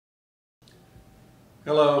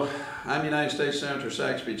Hello, I'm United States Senator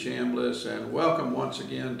Saxby Chambliss, and welcome once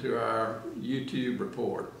again to our YouTube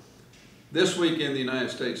report. This week in the United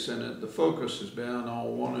States Senate, the focus has been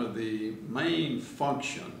on one of the main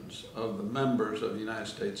functions of the members of the United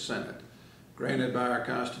States Senate, granted by our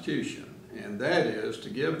Constitution, and that is to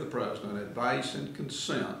give the President advice and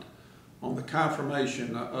consent on the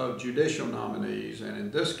confirmation of judicial nominees, and in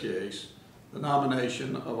this case, the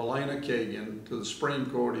nomination of Elena Kagan to the Supreme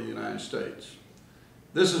Court of the United States.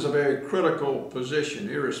 This is a very critical position,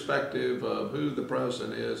 irrespective of who the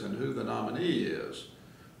president is and who the nominee is.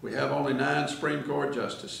 We have only 9 Supreme Court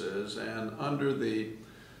justices, and under the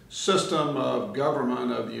system of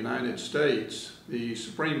government of the United States, the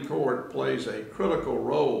Supreme Court plays a critical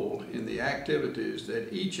role in the activities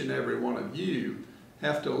that each and every one of you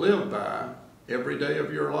have to live by every day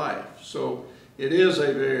of your life. So it is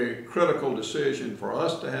a very critical decision for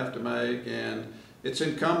us to have to make, and it's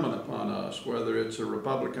incumbent upon us, whether it's a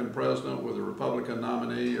Republican president with a Republican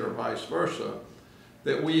nominee or vice versa,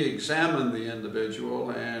 that we examine the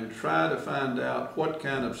individual and try to find out what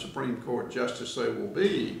kind of Supreme Court justice they will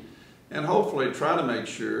be, and hopefully try to make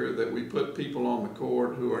sure that we put people on the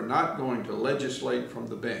court who are not going to legislate from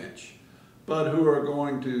the bench, but who are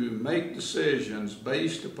going to make decisions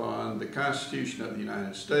based upon the Constitution of the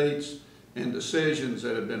United States and decisions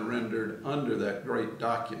that have been rendered under that great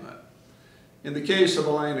document. In the case of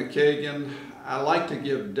Elena Kagan, I like to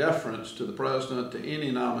give deference to the President, to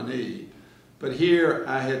any nominee, but here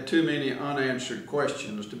I had too many unanswered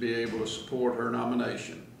questions to be able to support her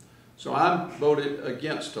nomination. So I voted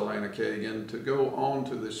against Elena Kagan to go on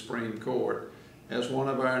to the Supreme Court as one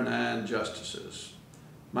of our 9 justices.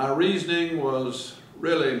 My reasoning was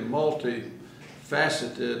really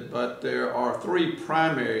multifaceted, but there are 3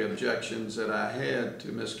 primary objections that I had to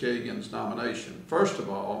Ms. Kagan's nomination. First of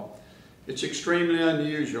all, it's extremely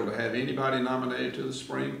unusual to have anybody nominated to the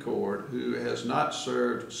Supreme Court who has not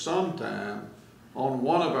served some time on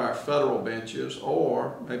one of our federal benches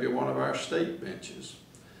or maybe one of our state benches.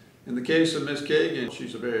 In the case of Ms. Kagan,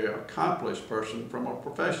 she's a very accomplished person from a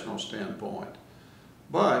professional standpoint,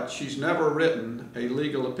 but she's never written a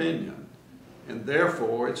legal opinion, and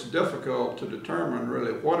therefore it's difficult to determine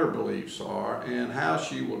really what her beliefs are and how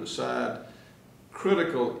she will decide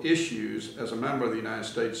critical issues as a member of the United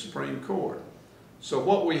States Supreme Court. So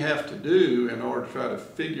what we have to do in order to try to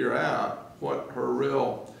figure out what her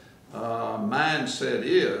real mindset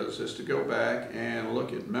is to go back and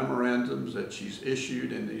look at memorandums that she's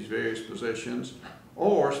issued in these various positions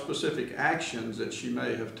or specific actions that she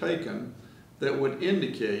may have taken that would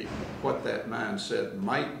indicate what that mindset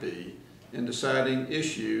might be in deciding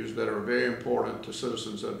issues that are very important to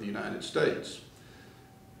citizens of the United States.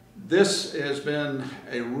 This has been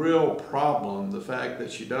a real problem, the fact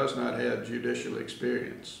that she does not have judicial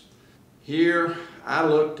experience. Here, I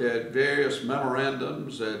looked at various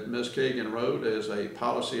memorandums that Ms. Kagan wrote as a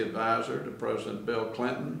policy advisor to President Bill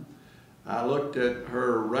Clinton. I looked at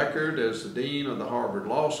her record as the Dean of the Harvard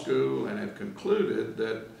Law School and have concluded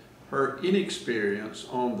that her inexperience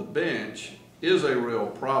on the bench is a real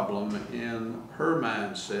problem in her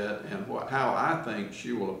mindset and how I think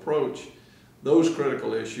she will approach those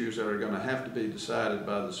critical issues that are going to have to be decided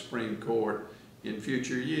by the Supreme Court in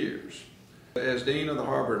future years. As Dean of the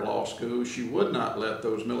Harvard Law School, she would not let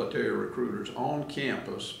those military recruiters on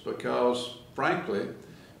campus because, frankly,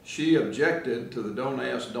 she objected to the don't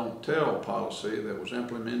ask, don't tell policy that was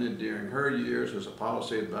implemented during her years as a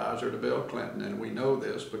policy advisor to Bill Clinton, and we know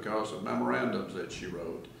this because of memorandums that she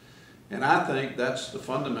wrote. And I think that's the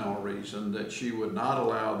fundamental reason that she would not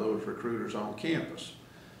allow those recruiters on campus.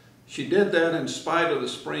 She did that in spite of the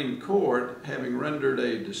Supreme Court having rendered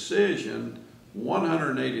a decision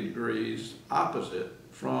 180 degrees opposite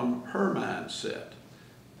from her mindset.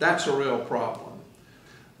 That's a real problem.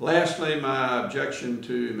 Lastly, my objection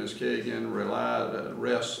to Ms. Kagan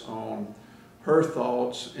rests on her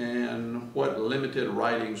thoughts and what limited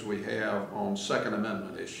writings we have on Second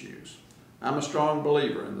Amendment issues. I'm a strong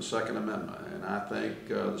believer in the Second Amendment, and I think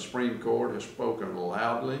the Supreme Court has spoken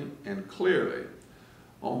loudly and clearly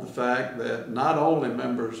on the fact that not only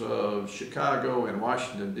members of Chicago and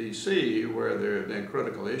Washington, D.C., where there have been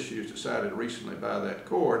critical issues decided recently by that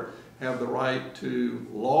court, have the right to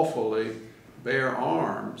lawfully bear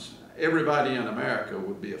arms. Everybody in America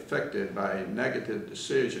would be affected by a negative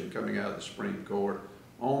decision coming out of the Supreme Court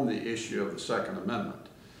on the issue of the Second Amendment.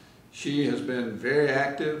 She has been very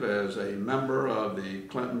active as a member of the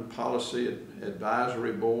Clinton Policy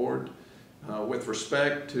Advisory Board with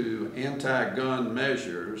respect to anti-gun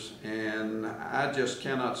measures, and I just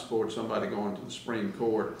cannot support somebody going to the Supreme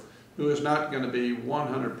Court who is not going to be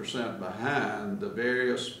 100% behind the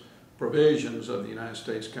various provisions of the United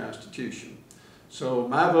States Constitution. So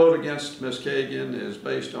my vote against Ms. Kagan is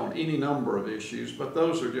based on any number of issues, but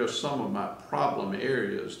those are just some of my problem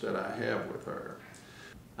areas that I have with her.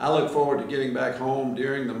 I look forward to getting back home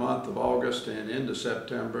during the month of August and into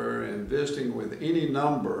September and visiting with any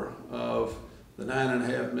number of the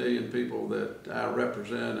 9.5 million people that I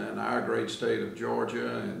represent in our great state of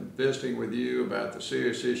Georgia, and visiting with you about the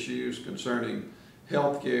serious issues concerning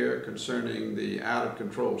health care, concerning the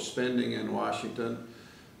out-of-control spending in Washington,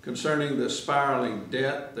 concerning the spiraling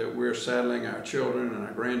debt that we're saddling our children and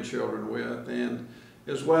our grandchildren with, and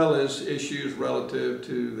as well as issues relative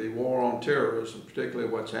to the war on terrorism, particularly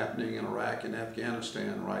what's happening in Iraq and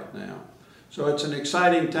Afghanistan right now. So it's an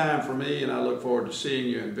exciting time for me, and I look forward to seeing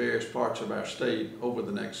you in various parts of our state over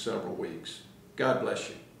the next several weeks. God bless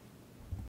you.